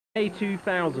May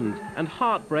 2000, and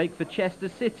heartbreak for Chester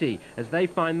City as they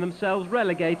find themselves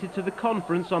relegated to the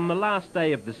conference on the last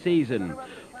day of the season.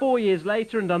 4 years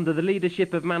later, and under the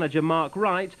leadership of manager Mark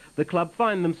Wright, the club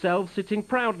find themselves sitting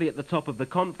proudly at the top of the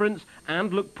conference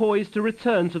and look poised to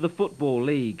return to the Football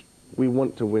League. We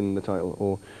want to win the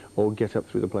title or get up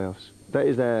through the playoffs. That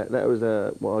was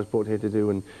what I was brought here to do,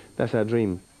 and that's our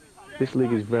dream. This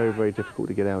league is very, very difficult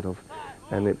to get out of,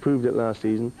 and it proved it last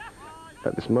season.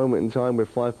 At this moment in time, we're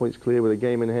 5 points clear with a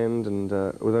game in hand and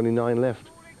with only 9 left.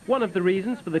 One of the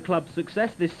reasons for the club's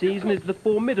success this season is the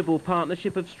formidable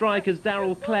partnership of strikers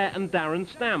Darrell Clare and Darren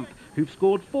Stamp, who've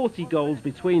scored 40 goals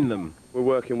between them. We're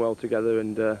working well together,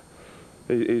 and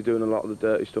he's doing a lot of the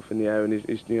dirty stuff in the air, and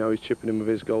he's chipping in with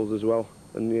his goals as well.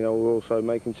 And we're also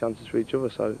making chances for each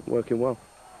other, so working well.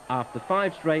 After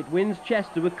 5 straight wins,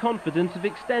 Chester were confident of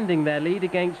extending their lead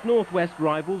against Northwest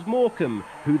rivals Morecambe,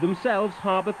 who themselves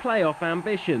harbour playoff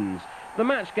ambitions. The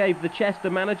match gave the Chester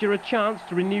manager a chance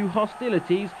to renew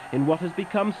hostilities in what has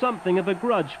become something of a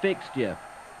grudge fixture.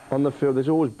 On the field, they've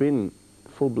always been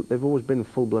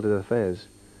full-blooded affairs.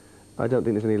 I don't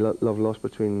think there's any love lost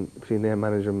between their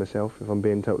manager and myself, if I'm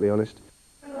being totally honest.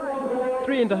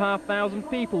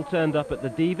 3,500 people turned up at the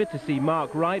Diva to see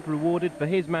Mark Wright rewarded for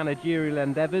his managerial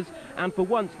endeavours, and for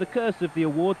once the curse of the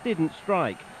award didn't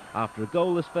strike. After a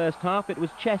goalless first half, it was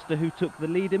Chester who took the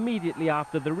lead immediately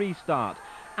after the restart.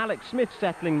 Alex Smith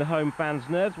settling the home fans'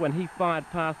 nerves when he fired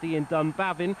past Ian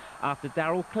Dunbavin after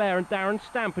Darrell Clare and Darren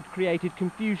Stamp had created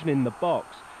confusion in the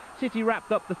box. City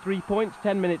wrapped up the 3 points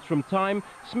 10 minutes from time,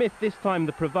 Smith this time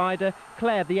the provider,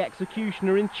 Clare the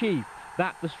executioner-in-chief.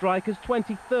 That the striker's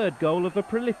 23rd goal of a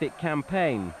prolific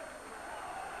campaign.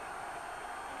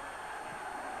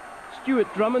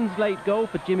 Stuart Drummond's late goal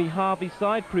for Jimmy Harvey's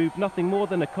side proved nothing more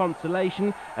than a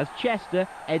consolation as Chester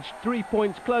edged 3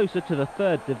 points closer to the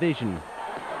 3rd division.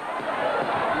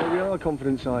 We are a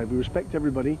confident side. We respect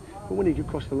everybody, but when you get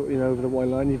across the over the white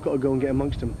line, you've got to go and get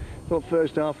amongst them. Not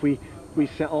first half we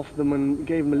set off them and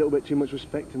gave them a little bit too much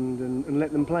respect and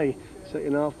let them play.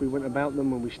 Second half we went about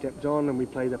them and we stepped on and we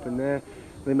played up in there.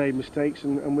 They made mistakes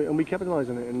and we capitalised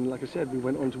on it. And like I said, we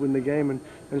went on to win the game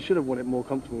and should have won it more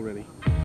comfortable really.